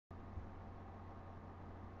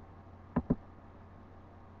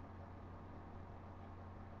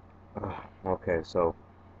Okay, so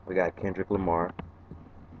we got Kendrick Lamar.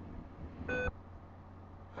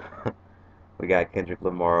 We got Kendrick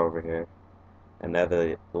Lamar over here,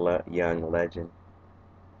 another young legend.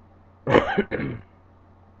 Yeah,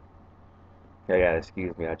 yeah,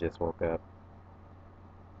 excuse me, I just woke up.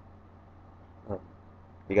 Uh,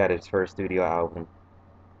 He got his first studio album,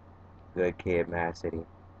 Good Kid, Mad City.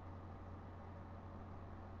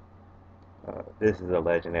 This is a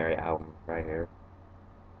legendary album right here.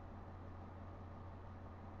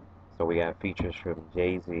 So we got features from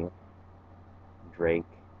Jay-Z, Drake,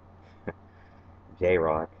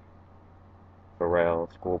 J-Rock,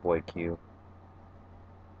 Pharrell, Schoolboy Q,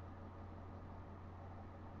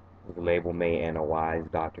 his label mate and a wise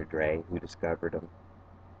Dr. Dre, who discovered him,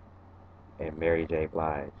 and Mary J.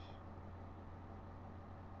 Blige.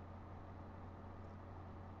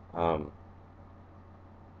 Um,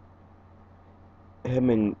 him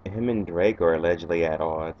and Drake are allegedly at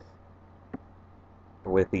odds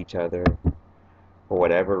with each other for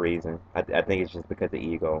whatever reason. I think it's just because of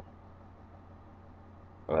ego.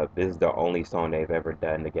 This is the only song they've ever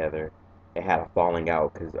done together. It had a falling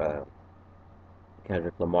out because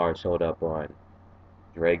Kendrick Lamar showed up on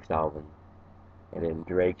Drake's album, and then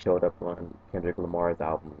Drake showed up on Kendrick Lamar's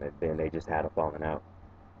album, and then they just had a falling out.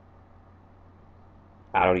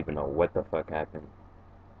 I don't even know what the fuck happened.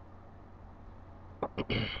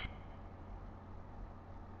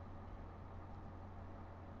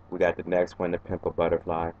 We got the next one, To Pimp a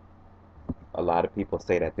Butterfly. A lot of people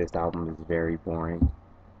say that this album is very boring.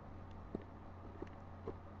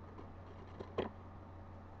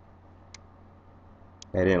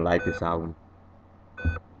 They didn't like this album.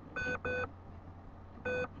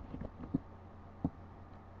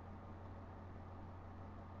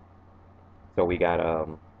 So we got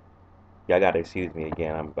y'all gotta excuse me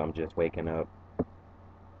again. I'm just waking up.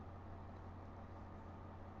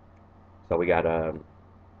 So we got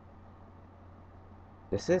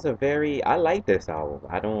this is a very I like this album.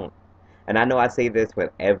 I don't and I know I say this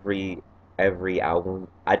with every album.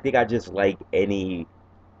 I think I just like any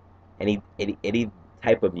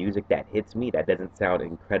type of music that hits me that doesn't sound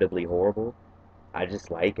incredibly horrible. I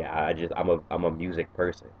just like it. I'm a music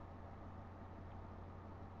person.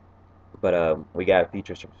 But we got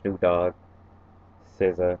features from Snoop Dogg,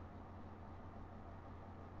 SZA,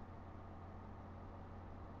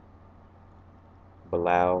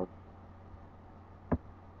 Bilal,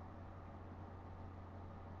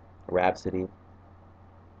 Rhapsody.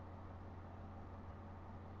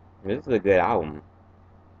 This is a good album.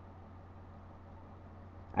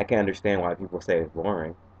 I can understand why people say it's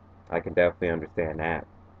boring. I can definitely understand that.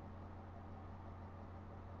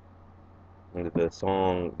 And the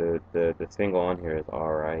song, the single on here is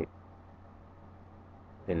alright.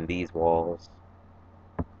 In These Walls.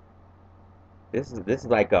 This is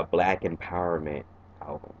like a black empowerment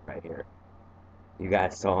album right here. You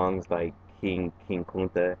got songs like King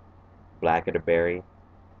Kunta, Black of the Berry,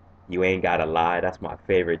 You Ain't Gotta Lie. That's my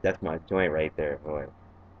favorite. That's my joint right there, boy.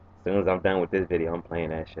 As soon as I'm done with this video, I'm playing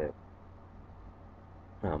that shit.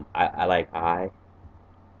 I like I.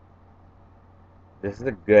 This is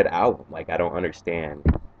a good album. Like I don't understand.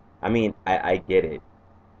 I mean, I get it.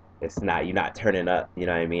 It's not you're not turning up. You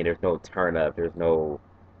know what I mean? There's no turn up. There's no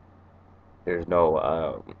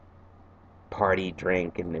party,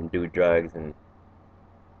 drink, and do drugs and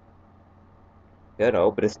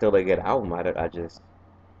but it's still a good album. I just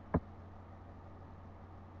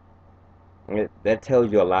that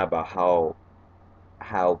tells you a lot about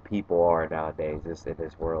how people are nowadays, just in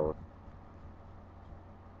this world.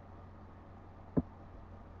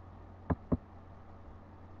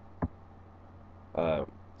 Uh,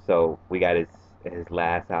 so we got his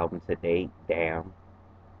last album to date. Damn,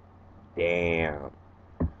 damn.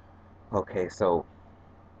 Okay, so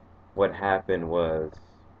what happened was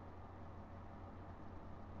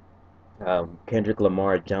Kendrick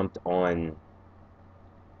Lamar jumped on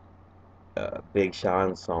Big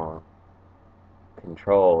Sean's song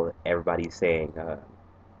 "Control." Everybody's saying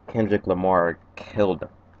Kendrick Lamar killed him,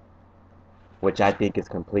 which I think is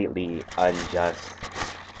completely unjust.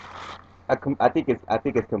 I think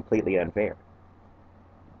it's completely unfair.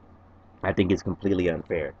 I think it's completely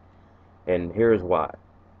unfair, and here's why.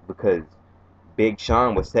 Because Big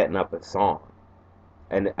Sean was setting up a song,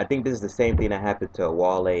 and I think this is the same thing that happened to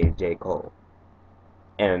Wale and J. Cole.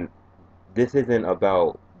 And this isn't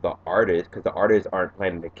about the artists, because the artists aren't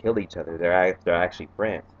planning to kill each other. They're actually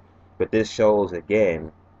friends. But this shows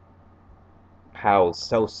again how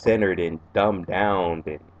self-centered and dumbed down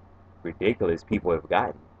and ridiculous people have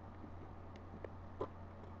gotten.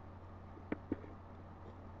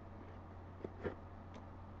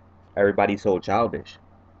 Everybody's so childish.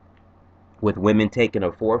 with women taking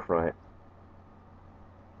a forefront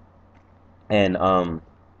and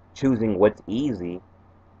choosing what's easy,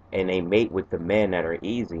 and they mate with the men that are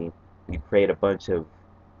easy, you create a bunch of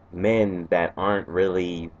men that aren't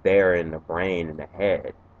really there in the brain and the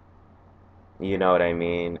head. You know what I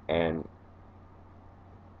mean? And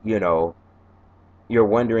you know, you're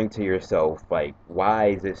wondering to yourself, like, why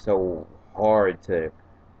is it so hard to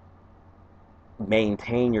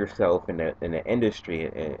maintain yourself in the industry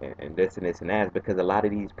and this and this and that? It's because a lot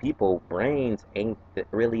of these people brains ain't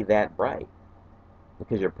really that bright,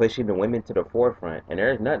 because you're pushing the women to the forefront, and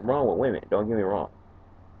there's nothing wrong with women, don't get me wrong,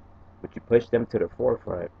 but you push them to the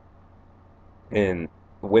forefront, and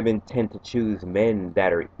women tend to choose men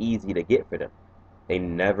that are easy to get for them. They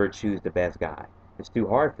never choose the best guy. It's too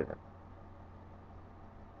hard for them,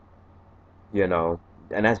 you know.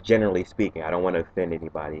 And that's generally speaking. I don't want to offend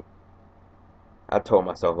anybody. I told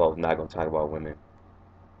myself I was not gonna talk about women,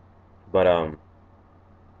 but and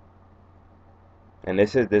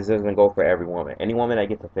this doesn't go for every woman. Any woman that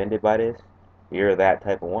gets offended by this, you're that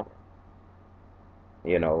type of woman,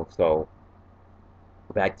 you know. So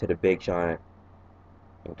back to the Big Sean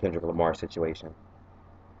and Kendrick Lamar situation.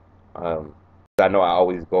 Um, I know I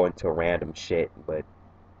always go into random shit, but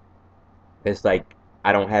it's like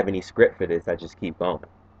I don't have any script for this. I just keep going.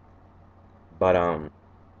 But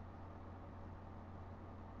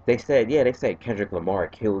they said Kendrick Lamar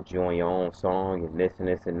killed you on your own song and this and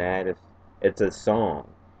this and that. It's a song.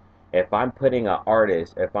 If I'm putting an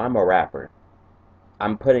artist, if I'm a rapper,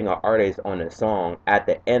 I'm putting an artist on a song. At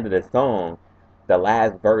the end of the song, the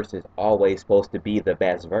last verse is always supposed to be the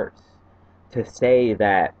best verse. To say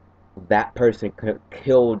that that person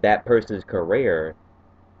killed that person's career,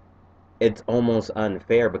 it's almost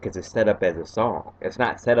unfair because it's set up as a song. It's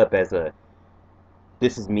not set up as a,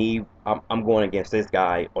 this is me, I'm going against this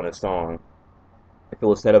guy on a song. If it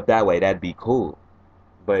was set up that way, that'd be cool.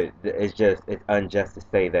 But it's unjust to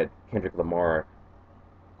say that Kendrick Lamar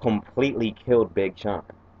completely killed Big Sean.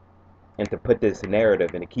 And to put this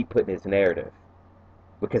narrative and to keep putting this narrative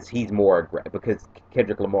because because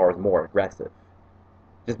Kendrick Lamar is more aggressive.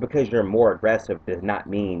 Just because you're more aggressive does not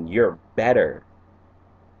mean you're better.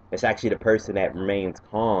 It's actually the person that remains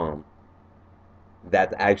calm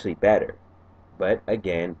that's actually better. But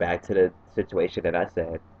again, back to the situation that I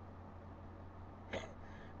said.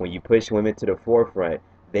 When you push women to the forefront,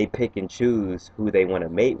 they pick and choose who they want to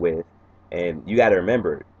mate with. And you got to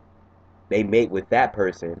remember, they mate with that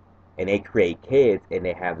person and they create kids and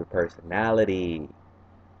they have the personality.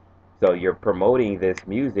 So you're promoting this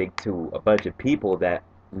music to a bunch of people that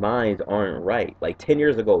minds aren't right. Like 10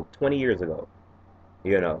 years ago, 20 years ago,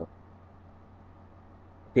 you know,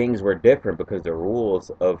 things were different because the rules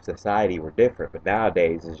of society were different. But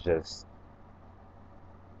nowadays it's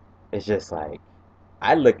just like,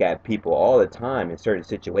 I look at people all the time in certain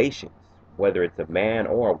situations, whether it's a man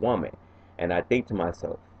or a woman, and I think to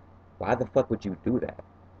myself, why the fuck would you do that?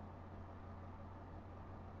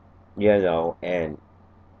 You know, and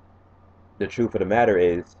the truth of the matter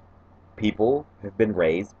is, people have been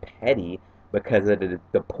raised petty because of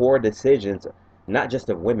the poor decisions, not just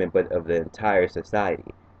of women, but of the entire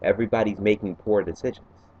society. Everybody's making poor decisions.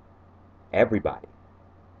 Everybody.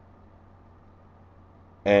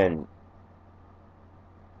 And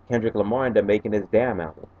Kendrick Lamar ended up making his damn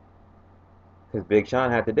album because Big Sean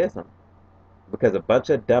had to diss him. Because a bunch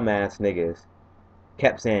of dumbass niggas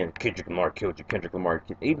kept saying, Kendrick Lamar killed you, Kendrick Lamar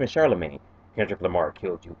killed you. Even Charlemagne, Kendrick Lamar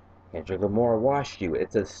killed you, Kendrick Lamar washed you.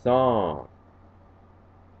 It's a song.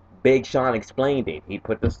 Big Sean explained it. He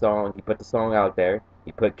put the song out there.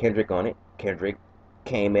 He put Kendrick on it. Kendrick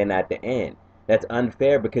came in at the end. That's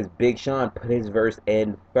unfair because Big Sean put his verse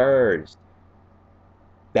in first.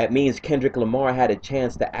 That means Kendrick Lamar had a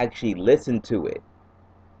chance to actually listen to it,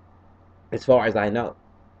 as far as I know,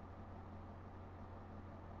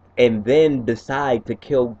 and then decide to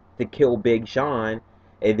kill Big Sean,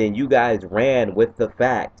 and then you guys ran with the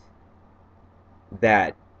fact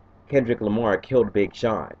that Kendrick Lamar killed Big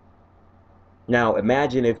Sean. Now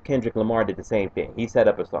imagine if Kendrick Lamar did the same thing. He set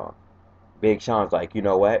up a song. Big Sean's like, you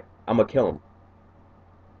know what? I'm gonna kill him.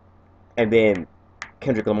 And then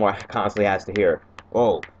Kendrick Lamar constantly has to hear,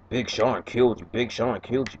 oh, Big Sean killed you. Big Sean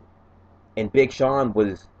killed you. And Big Sean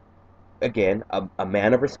was, again, a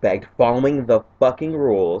man of respect, following the fucking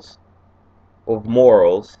rules of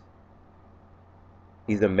morals.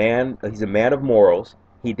 He's a man of morals.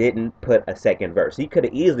 He didn't put a second verse. He could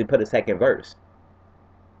have easily put a second verse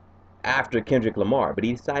after Kendrick Lamar, but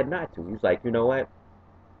he decided not to. He was like, you know what?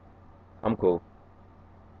 I'm cool.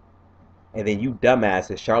 And then you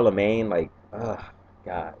dumbasses, Charlemagne, like, oh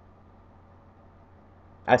God.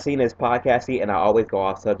 I seen this podcast, see, and I always go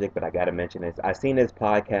off subject, but I gotta mention this. I seen this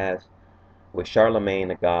podcast with Charlemagne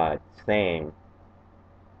the God saying,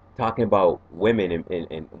 talking about women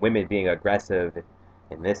and women being aggressive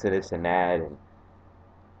and this and that,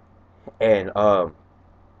 and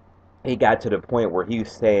he got to the point where he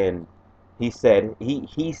was saying, he said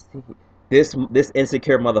he's this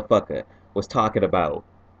insecure motherfucker was talking about,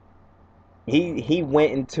 he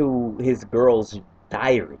went into his girl's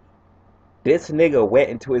diary. This nigga went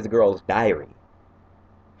into his girl's diary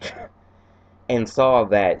and saw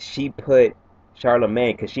that she put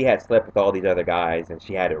Charlemagne, because she had slept with all these other guys and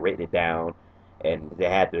she had it written it down, and they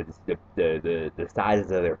had the sizes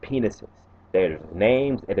of their penises, their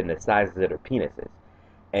names, and then the sizes of their penises.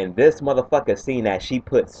 And this motherfucker seen that she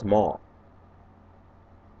put small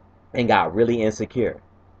and got really insecure.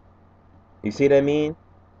 You see what I mean?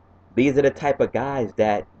 These are the type of guys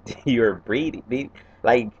that you're breeding.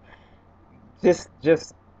 Like, just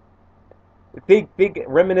think,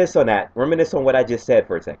 reminisce on that. Reminisce on what I just said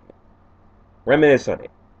for a second. Reminisce on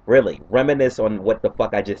it. Really, reminisce on what the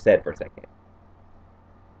fuck I just said for a second.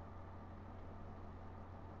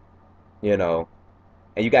 You know,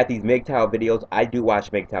 and you got these MGTOW videos. I do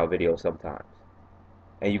watch MGTOW videos sometimes.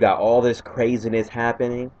 And you got all this craziness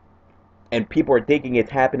happening, and people are thinking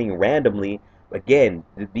it's happening randomly. Again,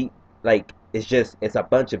 like, it's a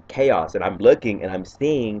bunch of chaos, and I'm looking and I'm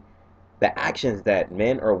seeing the actions that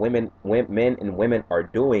men and women are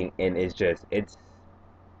doing, and it's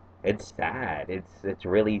sad. It's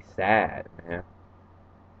really sad, man.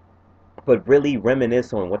 But really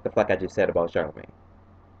reminisce on what the fuck I just said about Charlamagne.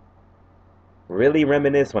 Really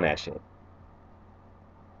reminisce on that shit.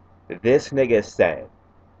 This nigga said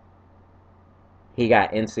he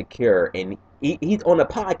got insecure, and he's on a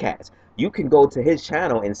podcast. You can go to his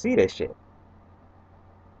channel and see this shit.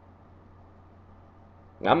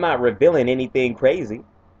 I'm not revealing anything crazy.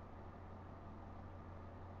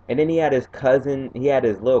 And then he had his cousin, he had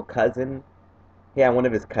his little cousin, he had one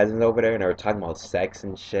of his cousins over there, and they were talking about sex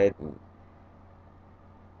and shit. And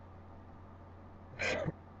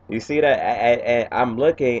you see that? I'm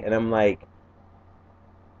looking, and I'm like,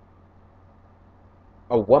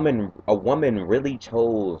 a woman really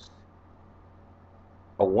chose,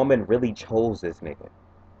 this nigga.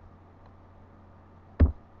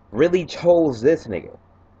 Really chose this nigga.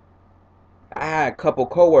 I had a couple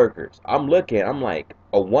coworkers. I'm looking, I'm like,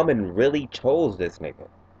 a woman really chose this nigga.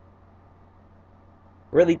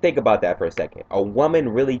 Really think about that for a second. A woman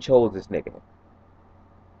really chose this nigga.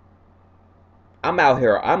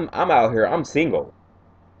 I'm single.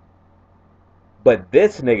 But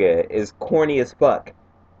this nigga is corny as fuck.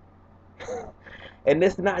 And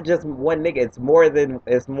it's not just one nigga, it's more than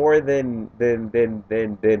one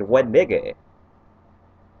nigga.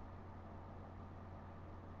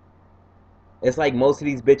 It's like most of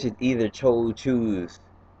these bitches either choose,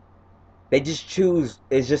 they just choose,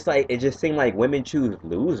 it's just like, it just seemed like women choose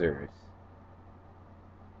losers.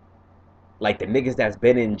 Like the niggas that's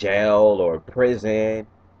been in jail or prison.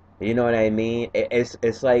 You know what I mean?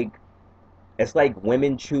 It's like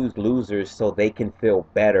women choose losers so they can feel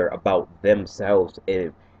better about themselves,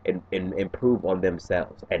 and improve on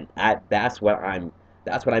themselves. And that's what I'm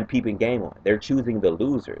peeping game on. They're choosing the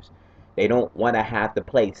losers. They don't want to have to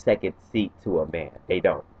play second seat to a man. They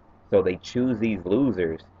don't. So they choose these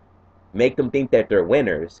losers, make them think that they're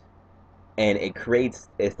winners, and it creates.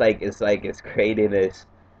 It's creating this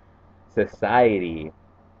society,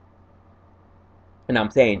 and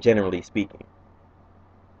I'm saying generally speaking.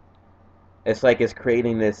 It's like it's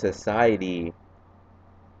creating this society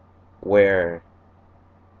where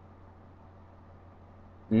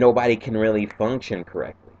nobody can really function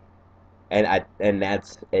correctly, and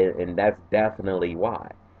that's definitely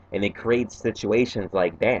why. And it creates situations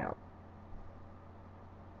like, damn,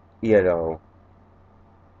 you know,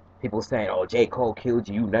 people saying, "Oh, J. Cole killed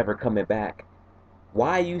you, you never coming back."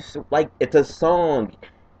 Why you like? It's a song.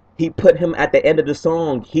 He put him at the end of the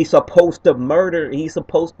song. He's supposed to murder. He's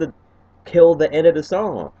supposed to kill the end of the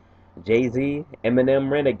song. Jay-Z, Eminem,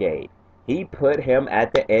 Renegade. He put him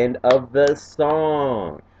at the end of the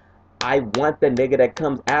song. I want the nigga that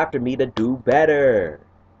comes after me to do better.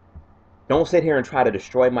 Don't sit here and try to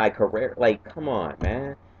destroy my career. Like, come on,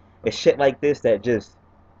 man. It's shit like this that just...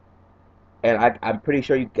 And I'm pretty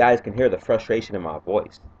sure you guys can hear the frustration in my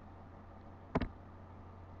voice.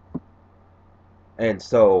 And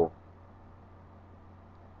so,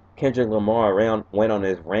 Kendrick Lamar went on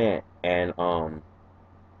his rant, and I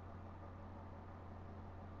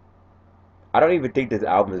don't even think this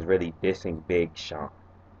album is really dissing Big Sean.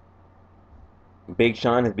 Big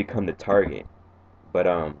Sean has become the target, but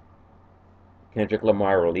Kendrick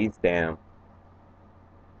Lamar released Damn,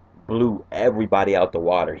 blew everybody out the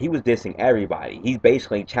water. He was dissing everybody. He's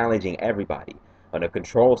basically challenging everybody. On a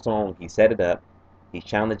control song, he set it up. He's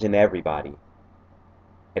challenging everybody.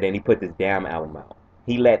 And then he put this damn album out.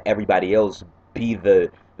 He let everybody else be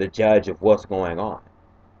the judge of what's going on.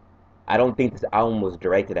 I don't think this album was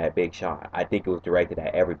directed at Big Sean. I think it was directed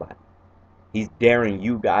at everybody. He's daring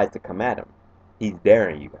you guys to come at him. He's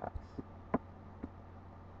daring you guys.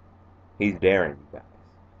 He's daring you guys.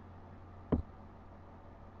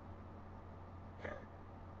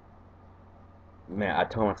 Man, I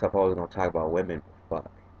told myself I was gonna talk about women, but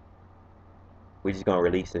fuck. We just gonna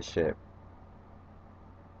release this shit.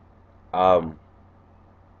 Um,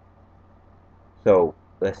 so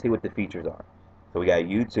let's see what the features are. So we got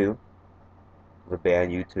U2, the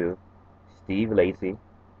band U2, Steve Lacy.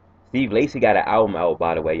 Steve Lacy got an album out,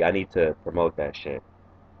 by the way. I need to promote that shit.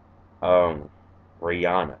 Um,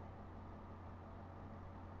 Rihanna.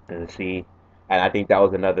 And see, and I think that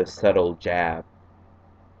was another subtle jab.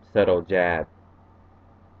 Subtle jab.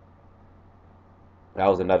 That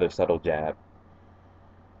was another subtle jab.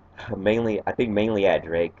 Mainly, I think mainly at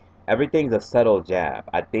Drake. Everything's a subtle jab.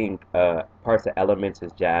 I think parts of Elements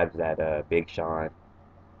is jabs at Big Sean.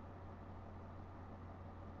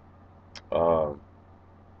 Um,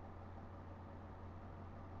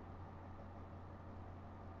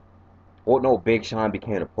 well, no, Big Sean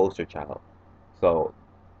became a poster child. So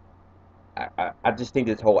I just think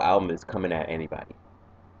this whole album is coming at anybody.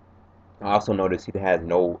 I also noticed he has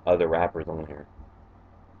no other rappers on here.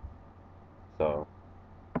 So,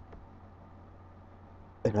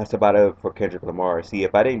 and that's about it for Kendrick Lamar. See,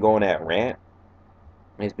 if I didn't go on that rant,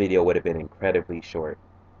 this video would have been incredibly short.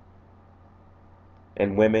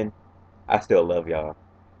 And women, I still love y'all.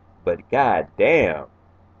 But god damn,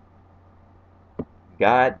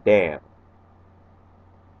 y'all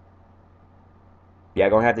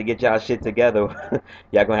gonna have to get y'all shit together.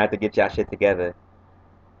 Y'all gonna have to get y'all shit together.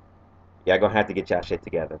 Y'all gonna have to get y'all shit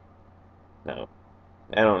together. No,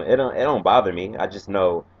 it don't bother me. I just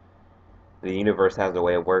know the universe has a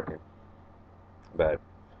way of working. But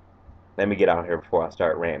let me get out here before I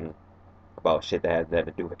start ranting about shit that has nothing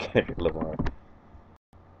to do with Kendrick Lamar.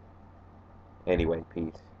 Anyway,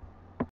 peace.